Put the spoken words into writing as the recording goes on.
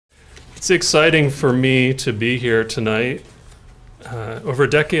It's exciting for me to be here tonight. Over a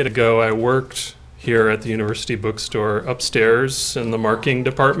decade ago, I worked here at the University Bookstore upstairs in the marking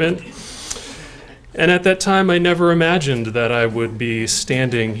department. And at that time, I never imagined that I would be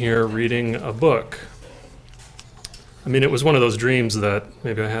standing here reading a book. I mean, it was one of those dreams that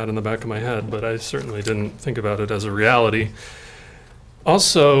maybe I had in the back of my head, but I certainly didn't think about it as a reality.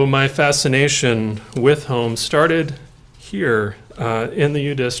 Also, my fascination with home started here in the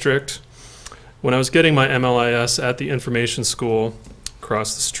U District when I was getting my MLIS at the Information School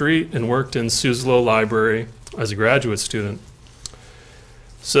across the street and worked in Sueslow Library as a graduate student.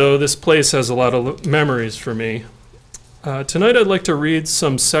 So this place has a lot of memories for me. Tonight I'd like to read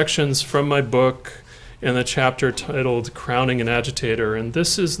some sections from my book in the chapter titled Crowning an Agitator, and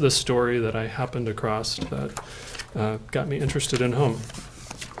this is the story that I happened across that got me interested in home.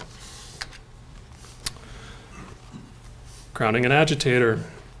 Crowning an Agitator.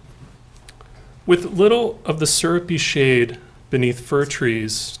 With little of the syrupy shade beneath fir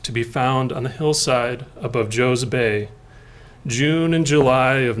trees to be found on the hillside above Joe's Bay, June and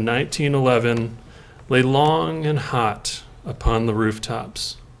July of 1911 lay long and hot upon the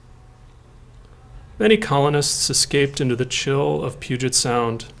rooftops. Many colonists escaped into the chill of Puget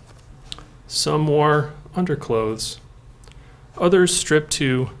Sound. Some wore underclothes. Others stripped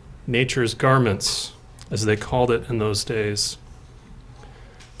to nature's garments, as they called it in those days.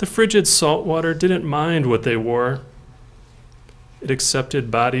 The frigid salt water didn't mind what they wore. It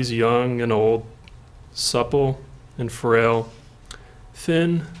accepted bodies young and old, supple and frail,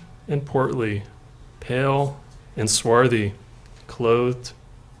 thin and portly, pale and swarthy, clothed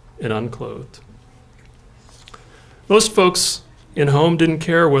and unclothed. Most folks in home didn't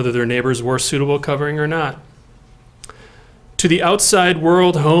care whether their neighbors wore suitable covering or not. To the outside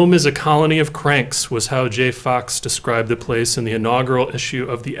world, home is a colony of cranks, was how J. Fox described the place in the inaugural issue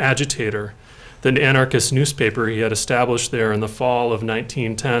of The Agitator, the anarchist newspaper he had established there in the fall of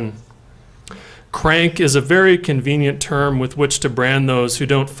 1910. Crank is a very convenient term with which to brand those who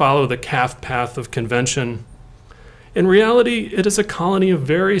don't follow the calf path of convention. In reality, it is a colony of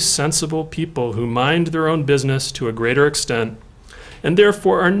very sensible people who mind their own business to a greater extent, and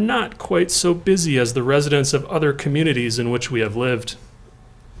therefore are not quite so busy as the residents of other communities in which we have lived.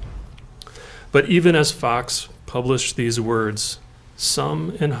 But even as Fox published these words,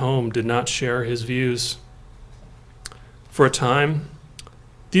 some in home did not share his views. For a time,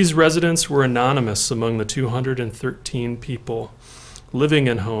 these residents were anonymous among the 213 people living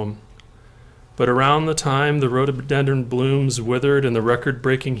in home. But around the time the rhododendron blooms withered in the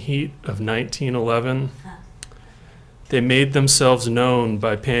record-breaking heat of 1911, they made themselves known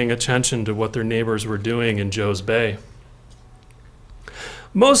by paying attention to what their neighbors were doing in Joe's Bay.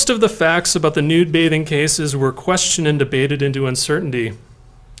 Most of the facts about the nude bathing cases were questioned and debated into uncertainty.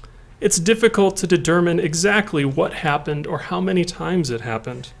 It's difficult to determine exactly what happened or how many times it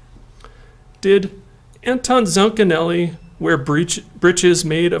happened. Did Anton Zancanelli wear breeches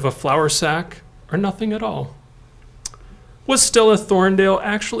made of a flour sack or nothing at all? Was Stella Thorndale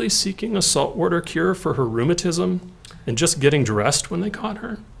actually seeking a saltwater cure for her rheumatism and just getting dressed when they caught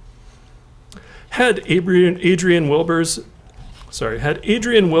her? Had Adrian Wilbur's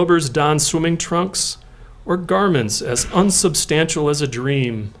donned swimming trunks or garments as unsubstantial as a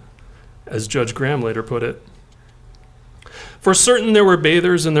dream, as Judge Graham later put it? For certain, there were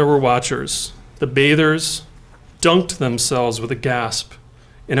bathers and there were watchers. The bathers dunked themselves with a gasp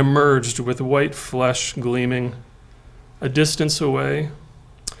and emerged with white flesh gleaming. A distance away,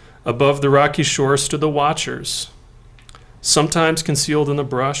 above the rocky shore, stood the watchers, sometimes concealed in the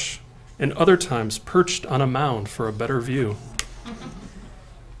brush, and other times perched on a mound for a better view.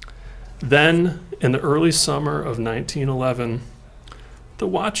 Then, in the early summer of 1911, the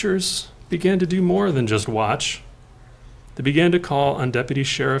watchers began to do more than just watch. They began to call on Deputy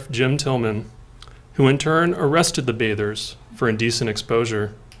Sheriff Jim Tillman, who in turn arrested the bathers for indecent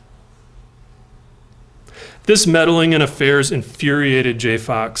exposure. This meddling in affairs infuriated J.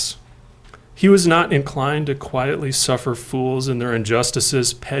 Fox. He was not inclined to quietly suffer fools and their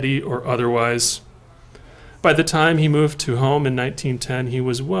injustices, petty or otherwise. By the time he moved to home in 1910, he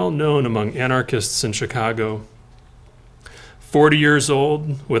was well known among anarchists in Chicago. 40 years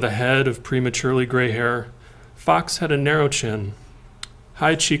old, with a head of prematurely gray hair, Fox had a narrow chin,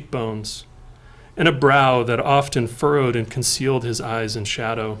 high cheekbones, and a brow that often furrowed and concealed his eyes in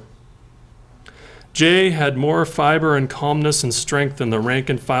shadow. Jay had more fiber and calmness and strength than the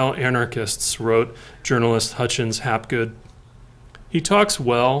rank-and-file anarchists, wrote journalist Hutchins Hapgood. He talks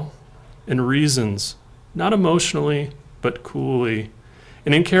well and reasons, not emotionally, but coolly.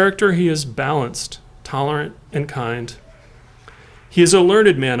 And in character, he is balanced, tolerant, and kind. He is a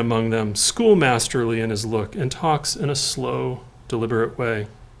learned man among them, schoolmasterly in his look, and talks in a slow, deliberate way.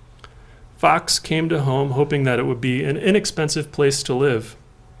 Fox came to home hoping that it would be an inexpensive place to live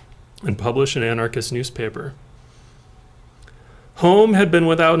and publish an anarchist newspaper. Home had been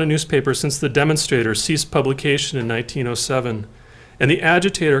without a newspaper since the Demonstrator ceased publication in 1907, and the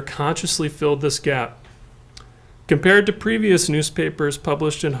Agitator consciously filled this gap. Compared to previous newspapers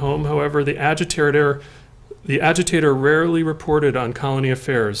published in Home, however, the Agitator rarely reported on colony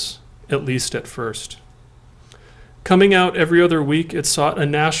affairs, at least at first. Coming out every other week, it sought a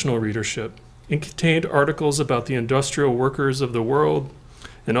national readership and contained articles about the industrial workers of the world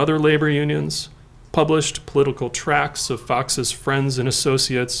and other labor unions, published political tracts of Fox's friends and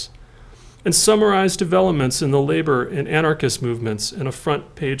associates, and summarized developments in the labor and anarchist movements in a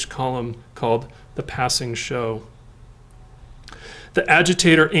front-page column called The Passing Show. The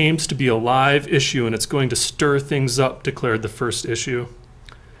Agitator aims to be a live issue, and it's going to stir things up, declared the first issue.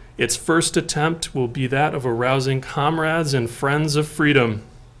 Its first attempt will be that of arousing comrades and friends of freedom.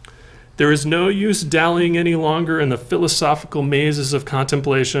 There is no use dallying any longer in the philosophical mazes of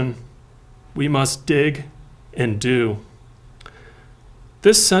contemplation. We must dig and do.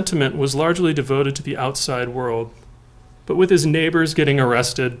 This sentiment was largely devoted to the outside world, but with his neighbors getting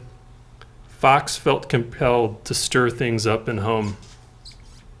arrested, Fox felt compelled to stir things up in Home.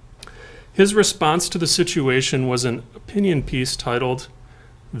 His response to the situation was an opinion piece titled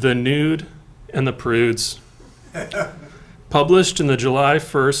 "The Nude and the Prudes," published in the July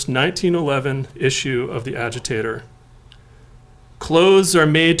 1st, 1911 issue of The Agitator. "Clothes are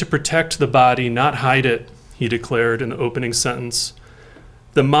made to protect the body, not hide it," he declared in the opening sentence.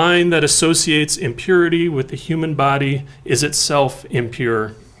 "The mind that associates impurity with the human body is itself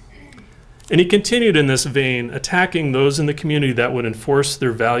impure." And he continued in this vein, attacking those in the community that would enforce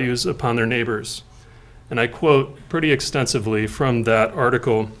their values upon their neighbors. And I quote pretty extensively from that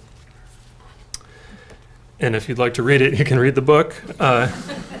article. And if you'd like to read it, you can read the book.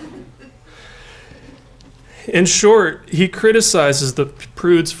 In short, he criticizes the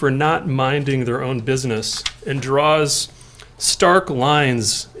prudes for not minding their own business and draws stark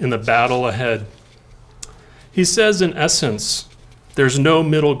lines in the battle ahead. He says, in essence, there's no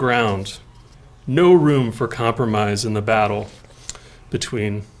middle ground, no room for compromise in the battle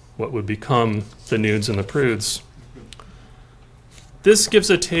between what would become the nudes and the prudes. This gives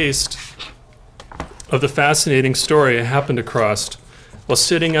a taste of the fascinating story I happened across while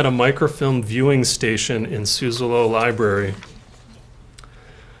sitting at a microfilm viewing station in Suzzallo Library.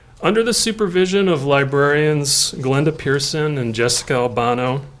 Under the supervision of librarians Glenda Pearson and Jessica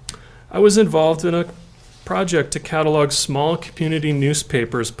Albano, I was involved in a project to catalog small community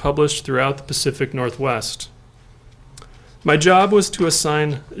newspapers published throughout the Pacific Northwest. My job was to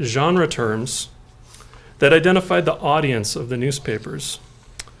assign genre terms that identified the audience of the newspapers.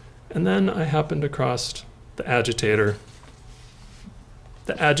 And then I happened across the Agitator.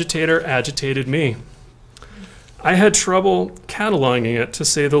 The Agitator agitated me. I had trouble cataloging it, to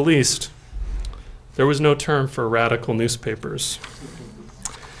say the least. There was no term for radical newspapers.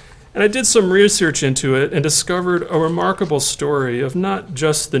 And I did some research into it and discovered a remarkable story of not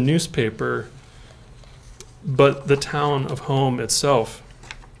just the newspaper, but the town of Home itself.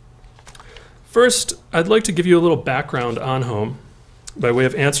 First, I'd like to give you a little background on Home by way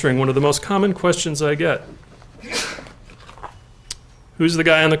of answering one of the most common questions I get. Who's the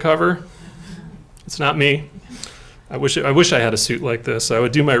guy on the cover? It's not me. I wish I had a suit like this. I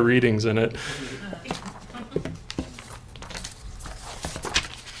would do my readings in it.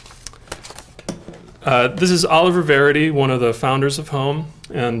 This is Oliver Verity, one of the founders of Home,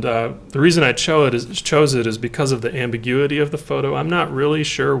 and the reason I chose it is because of the ambiguity of the photo. I'm not really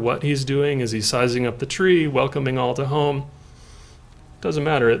sure what he's doing. Is he sizing up the tree, welcoming all to Home? Doesn't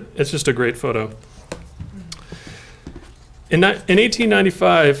matter. It's just a great photo. In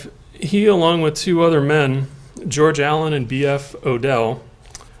 1895, he, along with two other men, George Allen and B.F. Odell,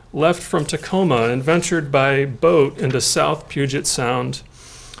 left from Tacoma and ventured by boat into South Puget Sound,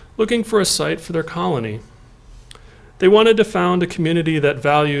 looking for a site for their colony. They wanted to found a community that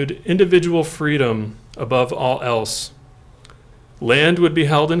valued individual freedom above all else. Land would be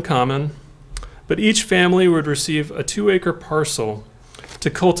held in common, but each family would receive a 2-acre parcel to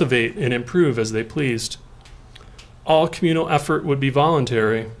cultivate and improve as they pleased. All communal effort would be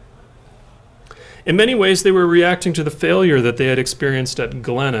voluntary. In many ways, they were reacting to the failure that they had experienced at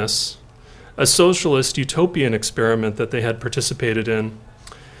Glennis, a socialist utopian experiment that they had participated in.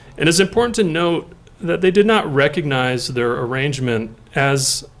 And it's important to note that they did not recognize their arrangement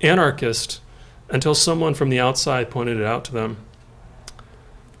as anarchist until someone from the outside pointed it out to them.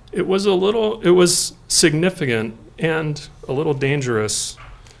 It was significant and a little dangerous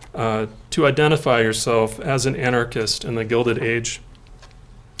to identify yourself as an anarchist in the Gilded Age,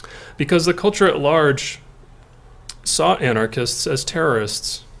 because the culture at large saw anarchists as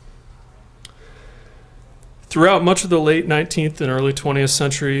terrorists. Throughout much of the late 19th and early 20th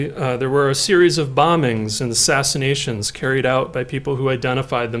century, there were a series of bombings and assassinations carried out by people who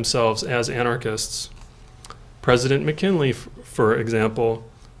identified themselves as anarchists. President McKinley, for example,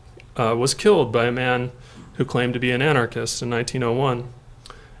 was killed by a man who claimed to be an anarchist in 1901.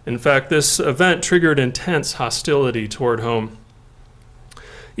 In fact, this event triggered intense hostility toward home.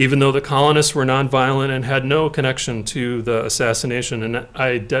 Even though the colonists were nonviolent and had no connection to the assassination, and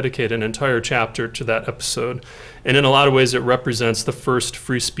I dedicate an entire chapter to that episode, and in a lot of ways it represents the first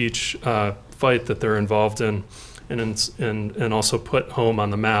free speech fight that they're involved in, and also put home on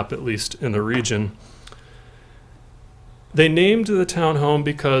the map, at least in the region. They named the town home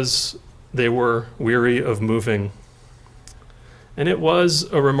because they were weary of moving. And it was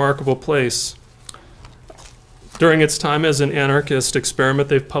a remarkable place. During its time as an anarchist experiment,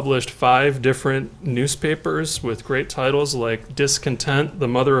 they've published 5 different newspapers with great titles like Discontent, The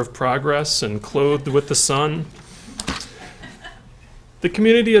Mother of Progress, and Clothed with the Sun. The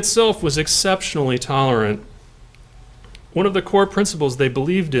community itself was exceptionally tolerant. One of the core principles they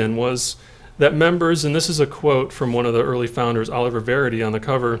believed in was that members, and this is a quote from one of the early founders, Oliver Verity, on the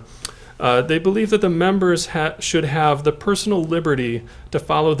cover, they believed that the members should have the personal liberty to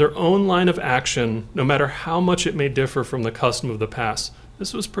follow their own line of action, no matter how much it may differ from the custom of the past.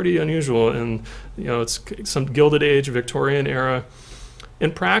 This was pretty unusual, and it's some Gilded Age, Victorian era.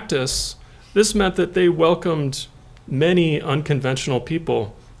 In practice, this meant that they welcomed many unconventional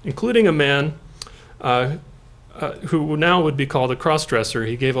people, including a man who now would be called a cross-dresser.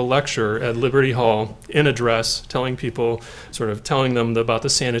 He gave a lecture at Liberty Hall in a dress, telling people, sort of telling them about the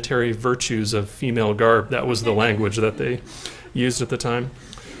sanitary virtues of female garb. That was the language that they used at the time.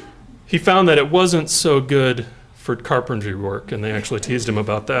 He found that it wasn't so good for carpentry work, and they actually teased him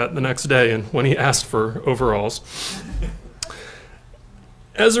about that the next day and when he asked for overalls.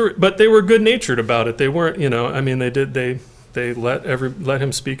 But they were good-natured about it. They weren't, they let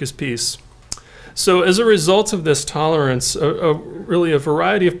him speak his piece. So as a result of this tolerance, really a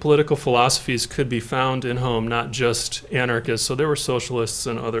variety of political philosophies could be found in home, not just anarchists. So there were socialists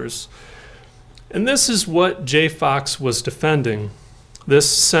and others. And this is what J. Fox was defending, this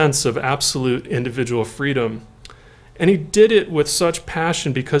sense of absolute individual freedom. And he did it with such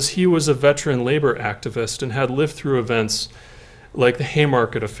passion because he was a veteran labor activist and had lived through events like the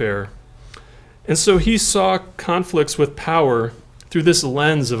Haymarket Affair. And so he saw conflicts with power through this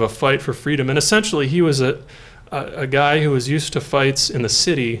lens of a fight for freedom. And essentially, he was a guy who was used to fights in the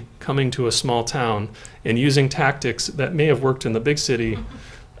city coming to a small town and using tactics that may have worked in the big city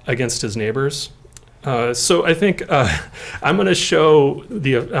against his neighbors. So I think I'm going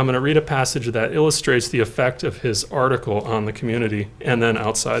to read a passage that illustrates the effect of his article on the community and then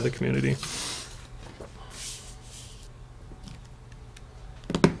outside the community.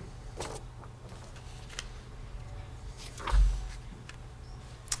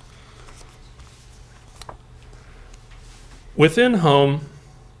 Within home,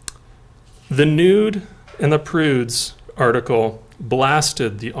 the Nude and the Prudes article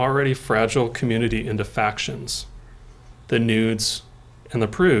blasted the already fragile community into factions, the Nudes and the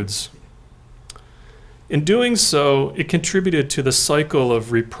Prudes. In doing so, it contributed to the cycle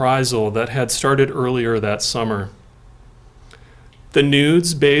of reprisal that had started earlier that summer. The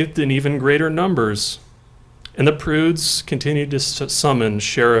Nudes bathed in even greater numbers, and the Prudes continued to summon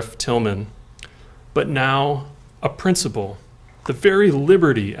Sheriff Tillman. But now, a principle, the very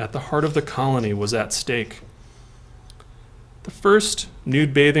liberty at the heart of the colony, was at stake. The first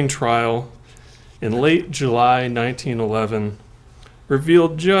nude bathing trial in late July 1911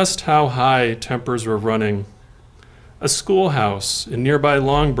 revealed just how high tempers were running. A schoolhouse in nearby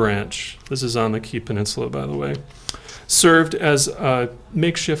Long Branch, this is on the Key Peninsula, by the way, served as a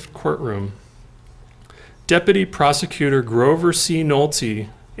makeshift courtroom. Deputy Prosecutor Grover C. Nolte,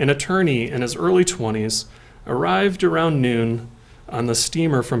 an attorney in his early 20s, arrived around noon on the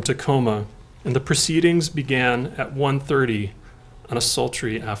steamer from Tacoma, and the proceedings began at 1:30 on a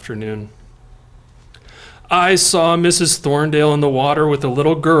sultry afternoon. "I saw Mrs. Thorndale in the water with a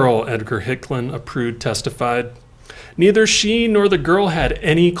little girl," Edgar Hicklin, a prude, testified. "Neither she nor the girl had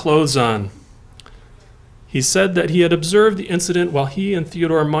any clothes on." He said that he had observed the incident while he and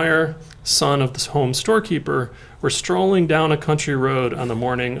Theodore Meyer, son of the home storekeeper, were strolling down a country road on the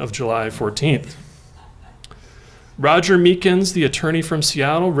morning of July 14th. Roger Meekins, the attorney from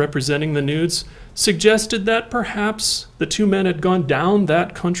Seattle representing the Nudes, suggested that perhaps the two men had gone down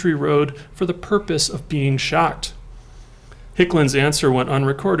that country road for the purpose of being shocked. Hicklin's answer went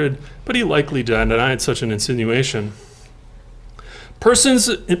unrecorded, but he likely denied such an insinuation. Persons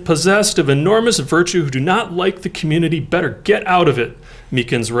possessed of enormous virtue who do not like the community better get out of it,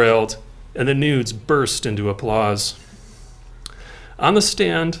 Meekins railed, and the nudes burst into applause. On the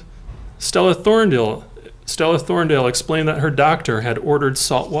stand, Stella Thorndale explained that her doctor had ordered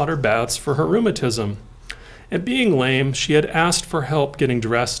saltwater baths for her rheumatism, and being lame, she had asked for help getting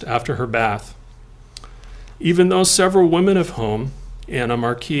dressed after her bath. Even though several women of home, Anna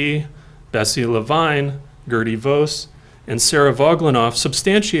Marquis, Bessie Levine, Gertie Vos, and Sarah Voglanoff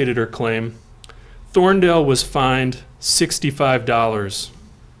substantiated her claim, Thorndale was fined $65.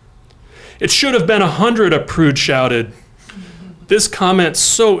 "It should have been $100, a prude shouted. This comment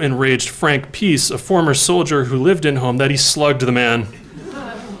so enraged Frank Peace, a former soldier who lived in home, that he slugged the man.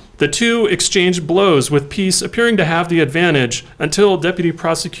 The two exchanged blows, with Peace appearing to have the advantage until Deputy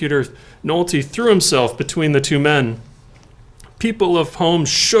Prosecutor Nolte threw himself between the two men. People of home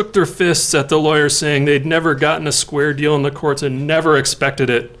shook their fists at the lawyer, saying they'd never gotten a square deal in the courts and never expected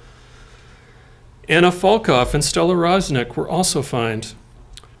it. Anna Falkoff and Stella Rosnick were also fined.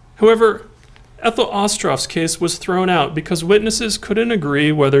 However, Ethel Ostroff's case was thrown out because witnesses couldn't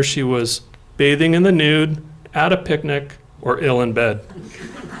agree whether she was bathing in the nude, at a picnic, or ill in bed.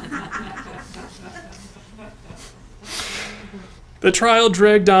 The trial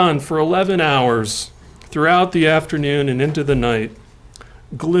dragged on for 11 hours. Throughout the afternoon and into the night,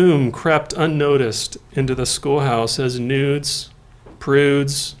 gloom crept unnoticed into the schoolhouse as nudes,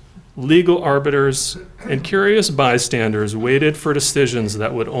 prudes, legal arbiters, and curious bystanders waited for decisions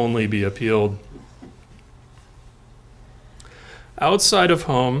that would only be appealed. Outside of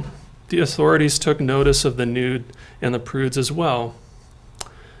home, the authorities took notice of the nude and the prudes as well.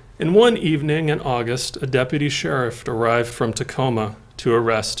 And one evening in August, a deputy sheriff arrived from Tacoma to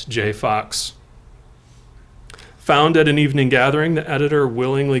arrest Jay Fox. Found at an evening gathering, the editor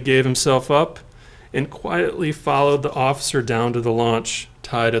willingly gave himself up and quietly followed the officer down to the launch,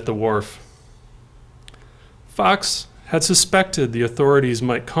 tied at the wharf. Fox had suspected the authorities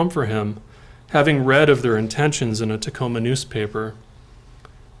might come for him, having read of their intentions in a Tacoma newspaper.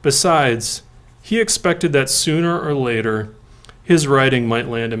 Besides, he expected that sooner or later, his writing might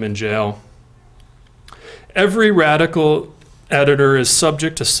land him in jail. Every radical editor is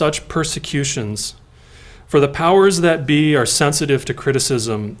subject to such persecutions, for the powers that be are sensitive to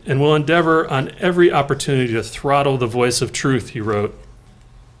criticism and will endeavor on every opportunity to throttle the voice of truth, he wrote.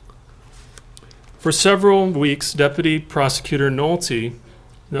 For several weeks, Deputy Prosecutor Nolte,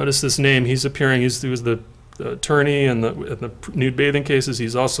 notice this name, he was the attorney in the nude bathing cases.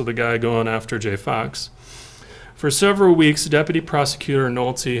 He's also the guy going after Jay Fox. For several weeks, Deputy Prosecutor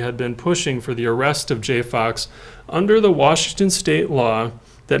Nolte had been pushing for the arrest of Jay Fox under the Washington state law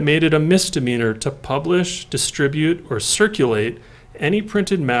that made it a misdemeanor to publish, distribute, or circulate any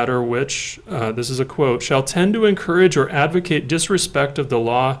printed matter which, this is a quote, shall tend to encourage or advocate disrespect of the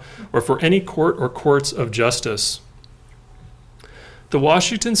law or for any court or courts of justice. The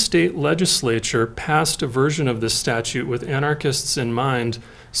Washington state legislature passed a version of this statute with anarchists in mind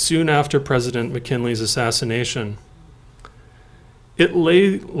soon after President McKinley's assassination. It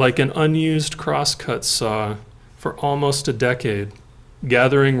lay like an unused crosscut saw for almost a decade,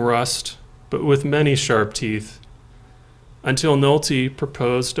 gathering rust, but with many sharp teeth, until Nolte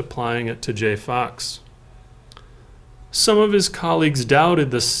proposed applying it to Jay Fox. Some of his colleagues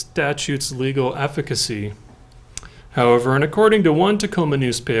doubted the statute's legal efficacy. However, and according to one Tacoma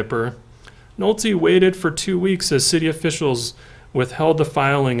newspaper, Nolte waited for 2 weeks as city officials withheld the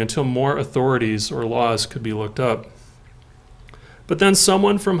filing until more authorities or laws could be looked up. But then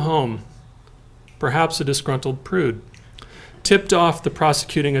someone from home, perhaps a disgruntled prude, tipped off the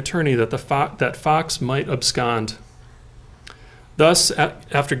prosecuting attorney that Fox might abscond. Thus,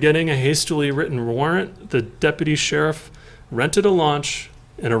 after getting a hastily written warrant, the deputy sheriff rented a launch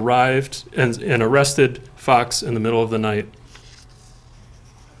and arrived and arrested Fox in the middle of the night.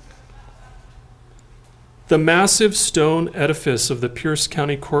 The massive stone edifice of the Pierce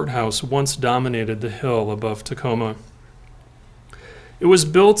County Courthouse once dominated the hill above Tacoma. It was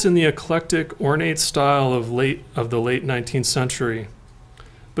built in the eclectic, ornate style of the late 19th century.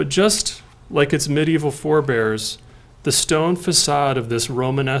 But just like its medieval forebears, the stone facade of this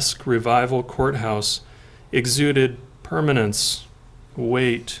Romanesque revival courthouse exuded permanence,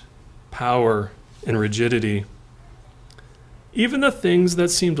 weight, power, and rigidity. Even the things that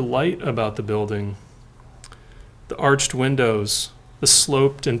seemed light about the building, the arched windows, the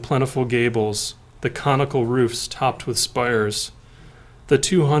sloped and plentiful gables, the conical roofs topped with spires, the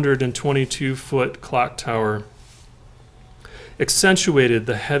 222-foot clock tower, accentuated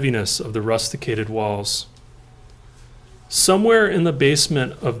the heaviness of the rusticated walls. Somewhere in the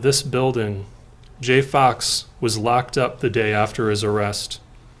basement of this building, Jay Fox was locked up the day after his arrest.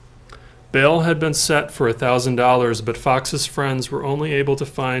 Bail had been set for $1,000, but Fox's friends were only able to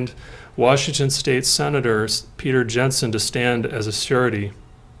find Washington State Senator Peter Jensen to stand as a surety.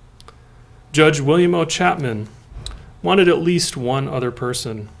 Judge William O. Chapman wanted at least one other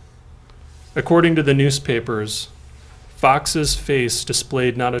person. According to the newspapers, Fox's face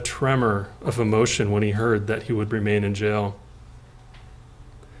displayed not a tremor of emotion when he heard that he would remain in jail.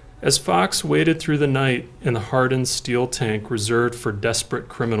 As Fox waded through the night in the hardened steel tank reserved for desperate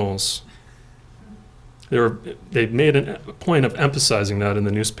criminals, they made a point of emphasizing that in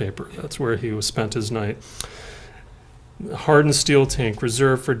the newspaper. That's where he spent his night. The hardened steel tank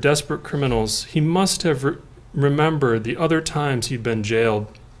reserved for desperate criminals. He must have remembered the other times he'd been jailed.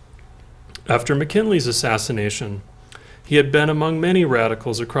 After McKinley's assassination, he had been among many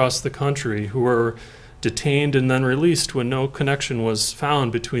radicals across the country who were detained and then released when no connection was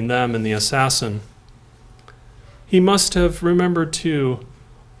found between them and the assassin. He must have remembered, too,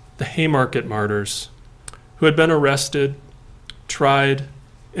 the Haymarket martyrs, who had been arrested, tried,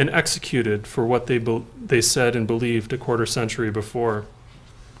 and executed for what they said and believed a quarter century before.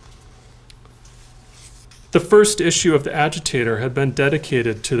 The first issue of The Agitator had been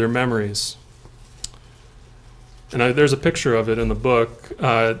dedicated to their memories. And there's a picture of it in the book.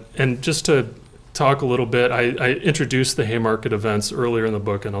 And just to talk a little bit, I introduced the Haymarket events earlier in the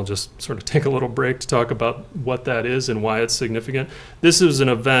book, and I'll just sort of take a little break to talk about what that is and why it's significant. This is an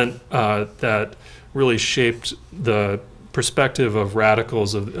event that really shaped the perspective of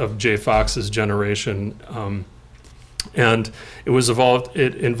radicals of Jay Fox's generation. And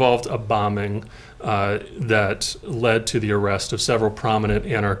it involved a bombing that led to the arrest of several prominent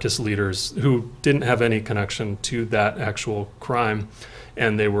anarchist leaders who didn't have any connection to that actual crime,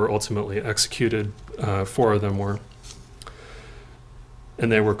 and they were ultimately executed. 4 of them were.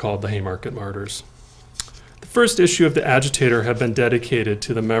 And they were called the Haymarket Martyrs. The first issue of The Agitator had been dedicated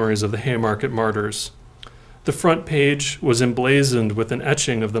to the memories of the Haymarket Martyrs. The front page was emblazoned with an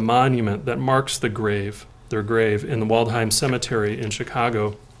etching of the monument that marks their grave in the Waldheim Cemetery in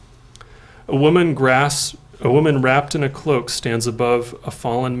Chicago. A woman wrapped in a cloak stands above a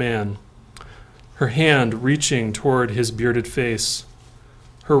fallen man, her hand reaching toward his bearded face,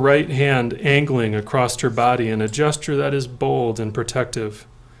 her right hand angling across her body in a gesture that is bold and protective.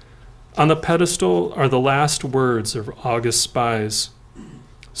 On the pedestal are the last words of August Spies,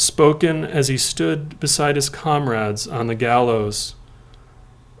 spoken as he stood beside his comrades on the gallows.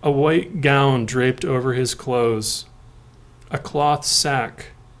 A white gown draped over his clothes, a cloth sack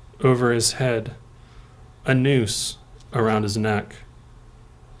over his head, a noose around his neck.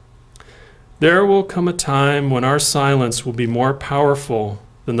 There will come a time when our silence will be more powerful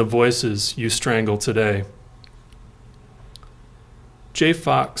than the voices you strangle today. Jay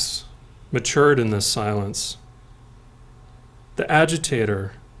Fox matured in this silence. The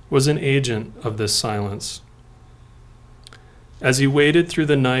Agitator was an agent of this silence. As he waded through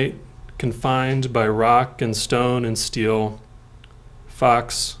the night, confined by rock and stone and steel,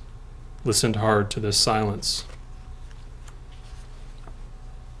 Fox listened hard to this silence.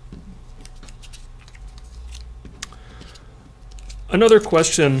 Another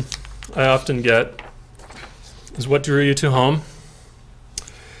question I often get is, what drew you to home?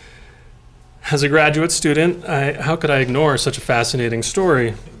 As a graduate student, how could I ignore such a fascinating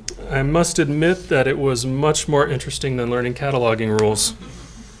story? I must admit that it was much more interesting than learning cataloging rules.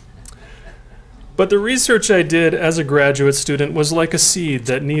 But the research I did as a graduate student was like a seed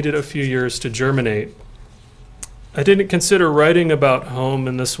that needed a few years to germinate. I didn't consider writing about home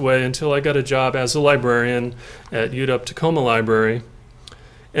in this way until I got a job as a librarian at UW-Tacoma Library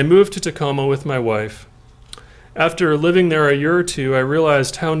and moved to Tacoma with my wife. After living there a year or two, I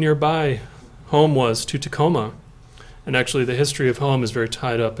realized how nearby home was to Tacoma. And actually, the history of home is very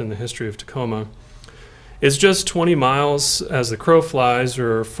tied up in the history of Tacoma. It's just 20 miles as the crow flies,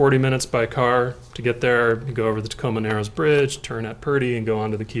 or 40 minutes by car to get there. You go over the Tacoma Narrows Bridge, turn at Purdy, and go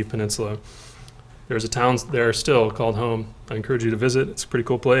onto the Key Peninsula. There's a town there still called home. I encourage you to visit. It's a pretty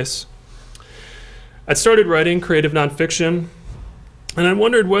cool place. I'd started writing creative nonfiction, and I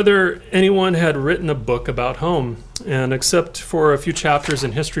wondered whether anyone had written a book about home. And except for a few chapters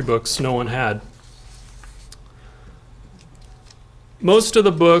in history books, no one had. Most of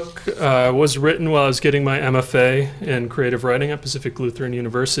the book was written while I was getting my MFA in creative writing at Pacific Lutheran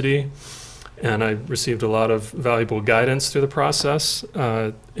University, and I received a lot of valuable guidance through the process.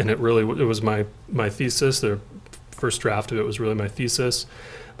 And it was my thesis. The first draft of it was really my thesis.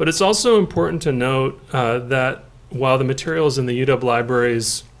 But it's also important to note that while the materials in the UW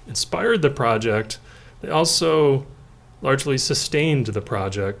libraries inspired the project, they also largely sustained the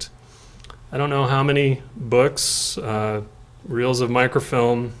project. I don't know how many books, reels of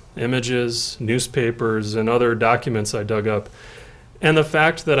microfilm, images, newspapers, and other documents I dug up. And the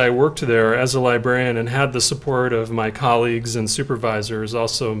fact that I worked there as a librarian and had the support of my colleagues and supervisors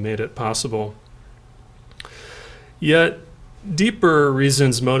also made it possible. Yet, deeper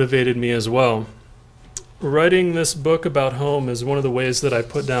reasons motivated me as well. Writing this book about home is one of the ways that I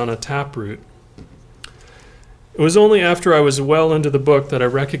put down a taproot. It was only after I was well into the book that I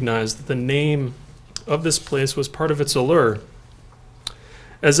recognized that the name of this place was part of its allure.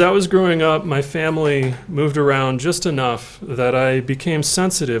 As I was growing up, my family moved around just enough that I became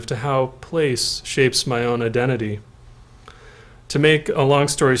sensitive to how place shapes my own identity. To make a long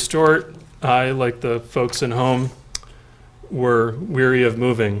story short, I, like the folks in home, were weary of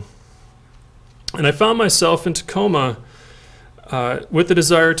moving. And I found myself in Tacoma with the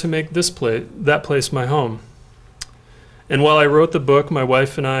desire to make that place my home. And while I wrote the book, my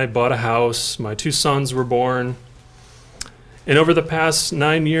wife and I bought a house, my 2 sons were born, and over the past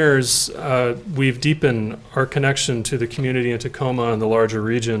 9 years, we've deepened our connection to the community in Tacoma and the larger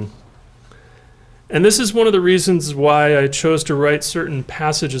region. And this is one of the reasons why I chose to write certain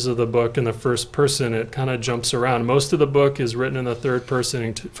passages of the book in the first person. It kind of jumps around. Most of the book is written in the third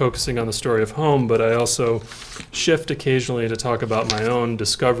person, focusing on the story of home, but I also shift occasionally to talk about my own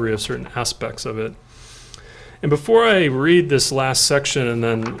discovery of certain aspects of it. And before I read this last section, and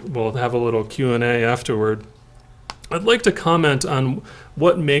then we'll have a little Q&A afterward, I'd like to comment on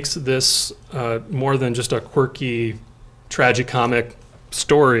what makes this more than just a quirky, tragicomic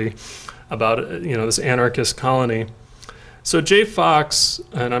story about this anarchist colony. So Jay Fox,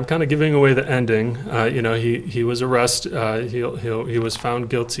 and I'm kind of giving away the ending. He was arrested. He was found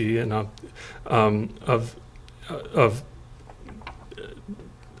guilty of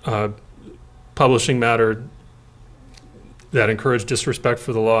publishing matter that encouraged disrespect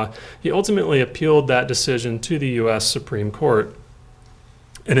for the law. He ultimately appealed that decision to the U.S. Supreme Court.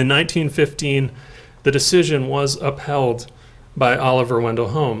 And in 1915, the decision was upheld by Oliver Wendell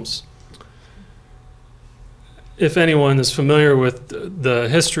Holmes. If anyone is familiar with the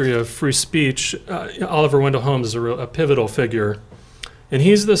history of free speech, Oliver Wendell Holmes is a pivotal figure. And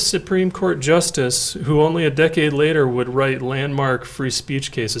he's the Supreme Court justice who only a decade later would write landmark free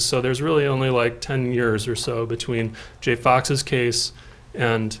speech cases. So there's really only like 10 years or so between Jay Fox's case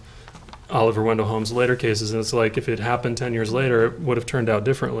and Oliver Wendell Holmes' later cases. And it's like if it happened 10 years later, it would have turned out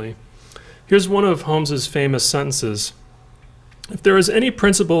differently. Here's one of Holmes's famous sentences. If there is any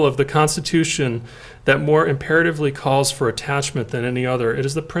principle of the Constitution that more imperatively calls for attachment than any other, it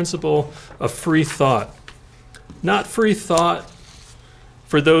is the principle of free thought. Not free thought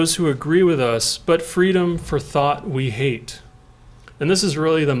for those who agree with us, but freedom for thought we hate. And this is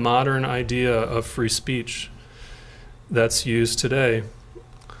really the modern idea of free speech that's used today.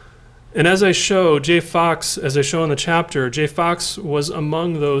 And as I show, Jay Fox, as I show in the chapter, Jay Fox was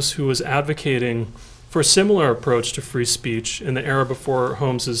among those who was advocating for a similar approach to free speech in the era before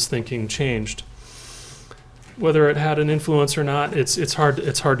Holmes's thinking changed. Whether it had an influence or not, it's hard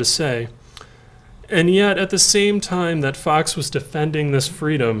to say. And yet, at the same time that Fox was defending this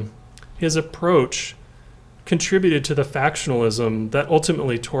freedom, his approach contributed to the factionalism that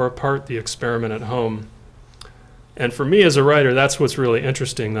ultimately tore apart the experiment at home. And for me as a writer, that's what's really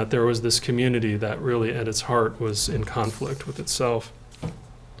interesting, that there was this community that really at its heart was in conflict with itself.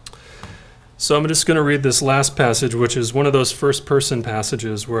 So I'm just going to read this last passage, which is one of those first-person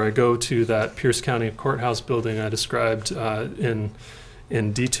passages where I go to that Pierce County Courthouse building I described in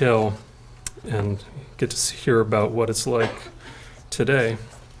detail and get to hear about what it's like today.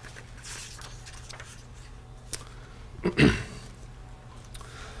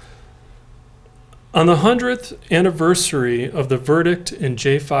 On the 100th anniversary of the verdict in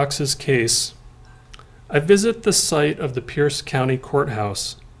Jay Fox's case, I visit the site of the Pierce County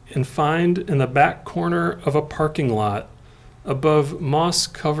Courthouse and find in the back corner of a parking lot above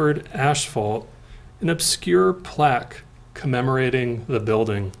moss-covered asphalt an obscure plaque commemorating the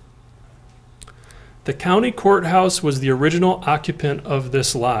building. The county courthouse was the original occupant of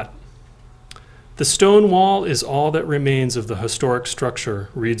this lot. The stone wall is all that remains of the historic structure,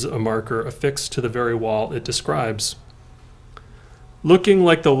 reads a marker affixed to the very wall it describes. Looking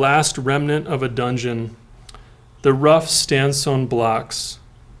like the last remnant of a dungeon, the rough sandstone blocks,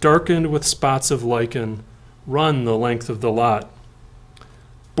 darkened with spots of lichen, run the length of the lot.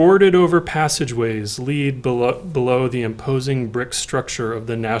 Boarded over passageways lead below the imposing brick structure of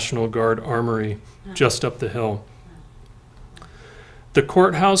the National Guard Armory just up the hill. The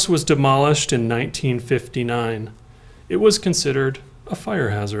courthouse was demolished in 1959. It was considered a fire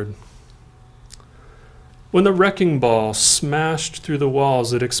hazard. when the wrecking ball smashed through the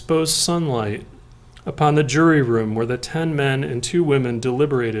walls that exposed sunlight upon the jury room where the 10 men and 2 women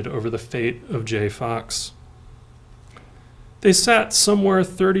deliberated over the fate of J. Fox. They sat somewhere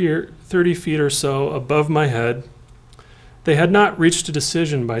 30 feet or so above my head. They had not reached a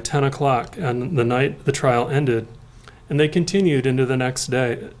decision by 10 o'clock on the night the trial ended, and they continued into the next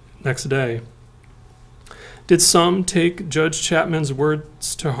day. Did some take Judge Chapman's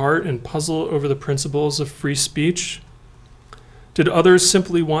words to heart and puzzle over the principles of free speech? Did others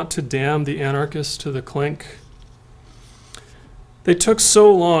simply want to damn the anarchists to the clink? They took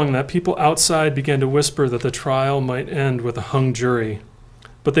so long that people outside began to whisper that the trial might end with a hung jury,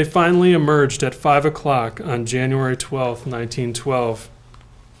 but they finally emerged at 5 o'clock on January 12, 1912.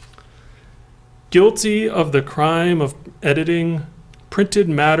 Guilty of the crime of editing printed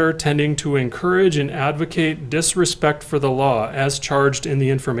matter tending to encourage and advocate disrespect for the law as charged in the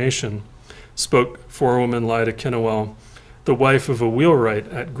information, spoke forewoman Lyda Kinnewell, the wife of a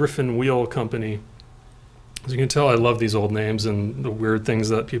wheelwright at Griffin Wheel Company. As you can tell, I love these old names and the weird things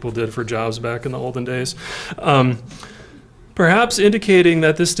that people did for jobs back in the olden days. Perhaps indicating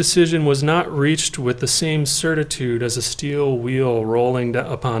that this decision was not reached with the same certitude as a steel wheel rolling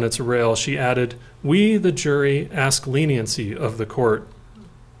upon its rail, she added, "We, the jury, ask leniency of the court."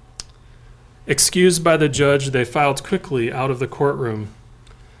 Excused by the judge, they filed quickly out of the courtroom.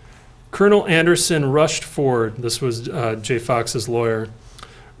 Colonel Anderson rushed forward, this was J. Fox's lawyer,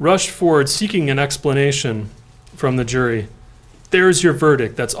 rushed forward seeking an explanation from the jury. "There's your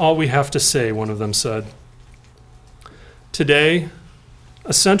verdict, that's all we have to say," one of them said. Today,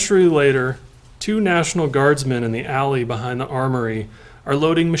 a century later, 2 National Guardsmen in the alley behind the armory are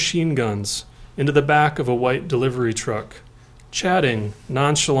loading machine guns into the back of a white delivery truck, chatting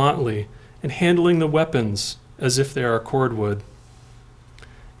nonchalantly and handling the weapons as if they are cordwood.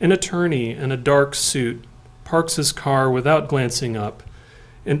 An attorney in a dark suit parks his car without glancing up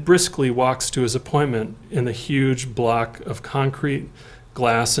and briskly walks to his appointment in the huge block of concrete,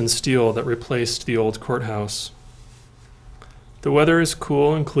 glass, and steel that replaced the old courthouse. The weather is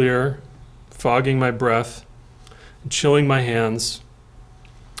cool and clear, fogging my breath and chilling my hands.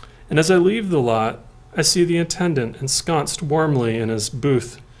 And as I leave the lot, I see the attendant ensconced warmly in his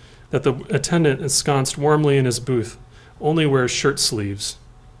booth, only wears shirt sleeves.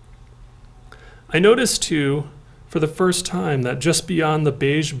 I notice, too, for the first time, that just beyond the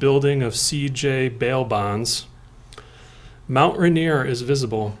beige building of C.J. Bail Bonds, Mount Rainier is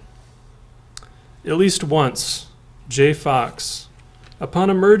visible. At least once, J. Fox, upon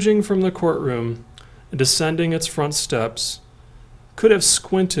emerging from the courtroom and descending its front steps, could have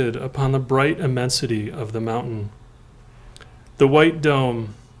squinted upon the bright immensity of the mountain. The white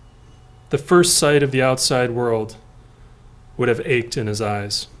dome, the first sight of the outside world, would have ached in his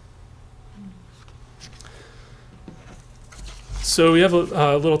eyes. So we have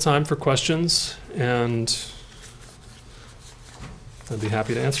a little time for questions, and I'd be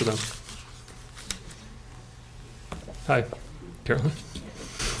happy to answer them. Hi, Carolyn.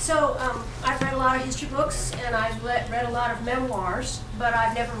 So I've read a lot of history books, and I've read a lot of memoirs, but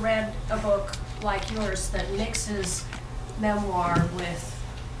I've never read a book like yours that mixes memoir with,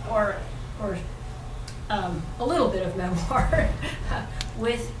 or a little bit of memoir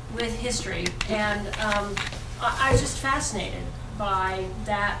with history. And I was just fascinated by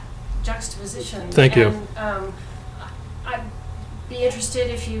that juxtaposition. Thank you. And I'd be interested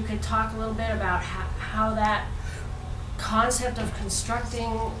if you could talk a little bit about how that concept of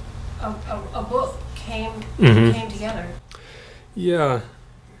constructing a book came together. Yeah.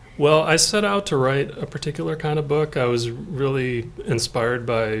 Well, I set out to write a particular kind of book. I was really inspired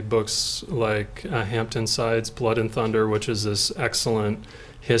by books like Hampton Sides' Blood and Thunder, which is this excellent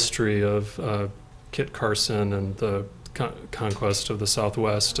history of Kit Carson and the conquest of the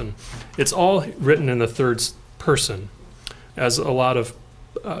Southwest. And it's all written in the third person, as a lot of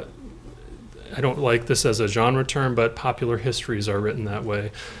I don't like this as a genre term, but popular histories are written that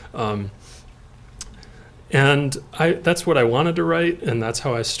way. And that's what I wanted to write, and that's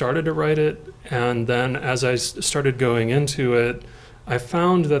how I started to write it. And then as I started going into it, I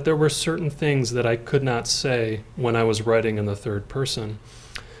found that there were certain things that I could not say when I was writing in the third person.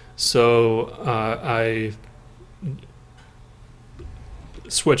 So I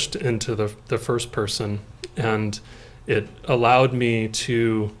switched into the first person, and it allowed me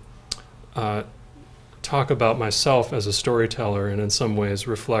to talk about myself as a storyteller, and in some ways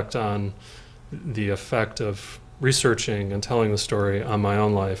reflect on the effect of researching and telling the story on my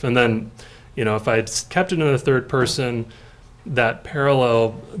own life. And then, you know, if I had kept it in the third person, that parallel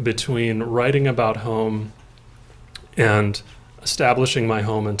between writing about home and establishing my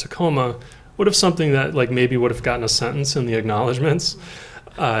home in Tacoma what if something that like maybe would have gotten a sentence in the acknowledgments?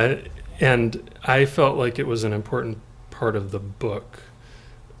 And I felt like it was an important part of the book.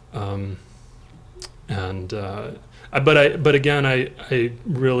 But again, I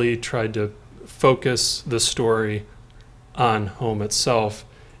really tried to focus the story on home itself.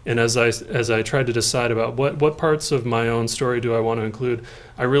 And as I tried to decide about what parts of my own story do I want to include,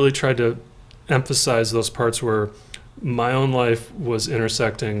 I really tried to emphasize those parts where my own life was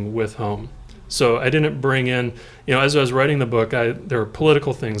intersecting with home. So I didn't bring in, as I was writing the book, there were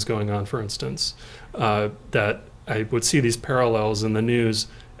political things going on, for instance, that I would see these parallels in the news.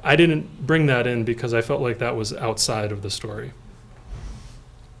 I didn't bring that in because I felt like that was outside of the story.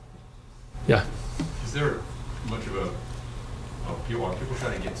 Yeah. Is there much of a are people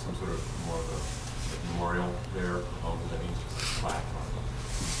trying to get some sort of more of a memorial there? That means just a plaque on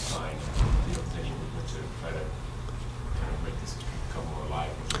a sign. Any movement to try to kind of make this become more alive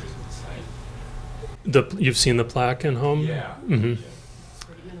and visit the site? You've seen the plaque in home? Yeah. Mm-hmm.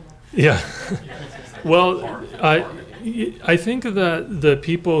 Yeah. Well, I think that the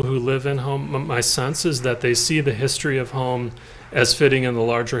people who live in home, my sense is that they see the history of home as fitting in the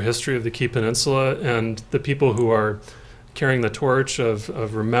larger history of the Key Peninsula, and the people who are carrying the torch of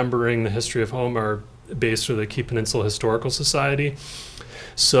remembering the history of home are based with the Key Peninsula Historical Society.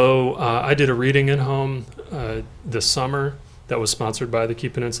 So I did a reading in home this summer that was sponsored by the Key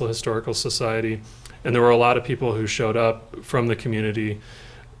Peninsula Historical Society, and there were a lot of people who showed up from the community.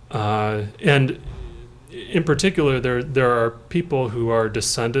 And in particular, there are people who are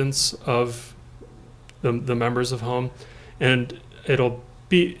descendants of the members of home, and it'll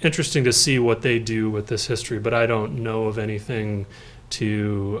be interesting to see what they do with this history, but I don't know of anything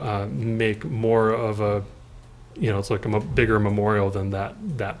to make more of a, it's like a bigger memorial than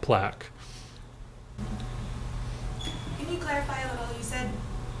that plaque. Can you clarify a little? You said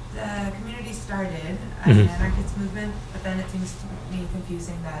the community started as an anarchist movement, but then it seems to me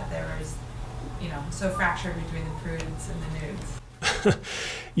confusing that there was, so fractured between the prudes and the nudes.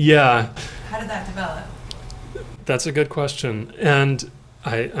 Yeah. How did that develop? That's a good question. And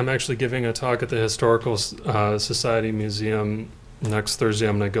I'm actually giving a talk at the Historical Society Museum next Thursday.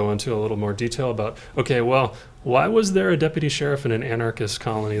 I'm going to go into a little more detail about, okay, well, why was there a deputy sheriff in an anarchist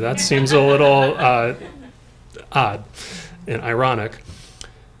colony? That seems a little odd and ironic.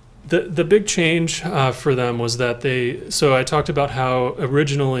 The big change for them was that so I talked about how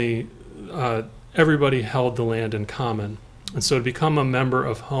originally everybody held the land in common. And so to become a member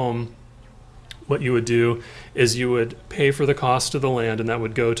of home, what you would do is you would pay for the cost of the land, and that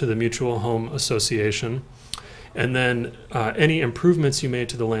would go to the Mutual Home Association. And then any improvements you made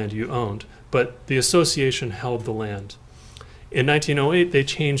to the land you owned, but the association held the land. In 1908, they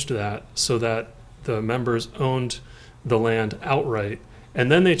changed that so that the members owned the land outright.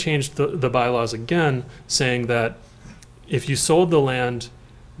 And then they changed the bylaws again, saying that if you sold the land,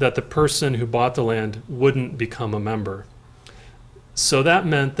 that the person who bought the land wouldn't become a member. So that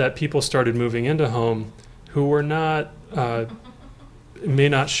meant that people started moving into home who were not, may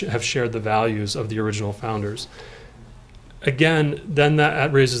not have shared the values of the original founders. Again, then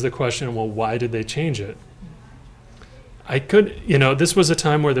that raises the question, well, why did they change it? This was a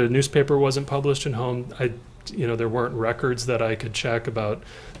time where the newspaper wasn't published in home. There weren't records that I could check about.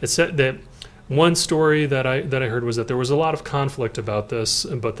 It said that one story that I heard was that there was a lot of conflict about this,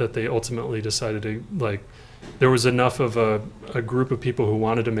 but that they ultimately decided to, there was enough of a group of people who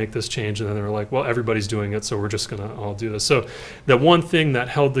wanted to make this change, and then they were like, well, everybody's doing it, so we're just going to all do this. So the one thing that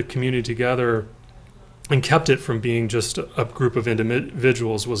held the community together and kept it from being just a group of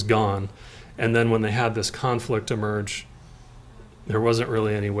individuals was gone. And then when they had this conflict emerge, there wasn't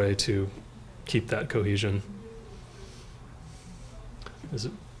really any way to keep that cohesion. Is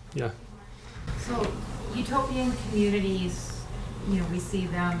it? Yeah. So utopian communities, we see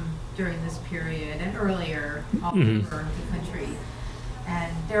them during this period and earlier all over the country,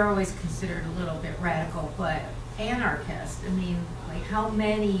 and they're always considered a little bit radical, but anarchist. How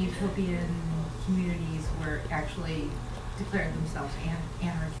many utopian communities were actually declared themselves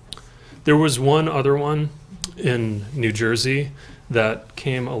anarchists? There was one other one in New Jersey that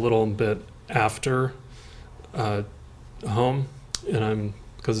came a little bit after home, and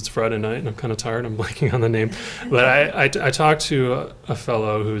because it's Friday night and I'm kind of tired, I'm blanking on the name. But I talked to a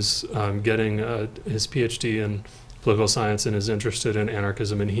fellow who's getting his PhD in political science and is interested in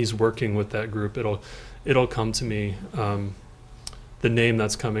anarchism, and he's working with that group. It'll come to me. The name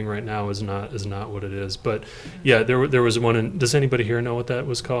that's coming right now is not what it is. But yeah, there was one. Does anybody here know what that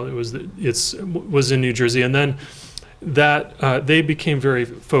was called? It was in New Jersey, and then that they became very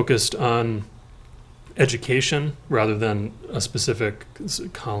focused on education rather than a specific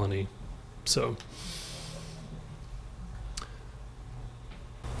colony. So.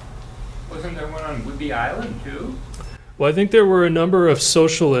 Wasn't there one on Whidbey Island too? Well, I think there were a number of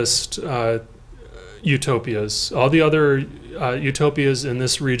socialist utopias. All the other utopias in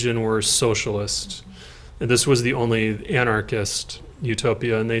this region were socialist. And this was the only anarchist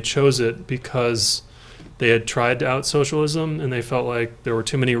utopia, and they chose it because they had tried to out socialism, and they felt like there were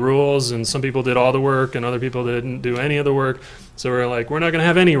too many rules, and some people did all the work, and other people didn't do any of the work. So we're like, we're not going to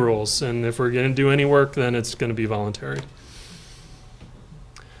have any rules, and if we're going to do any work, then it's going to be voluntary.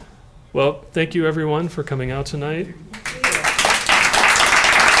 Well, thank you everyone for coming out tonight.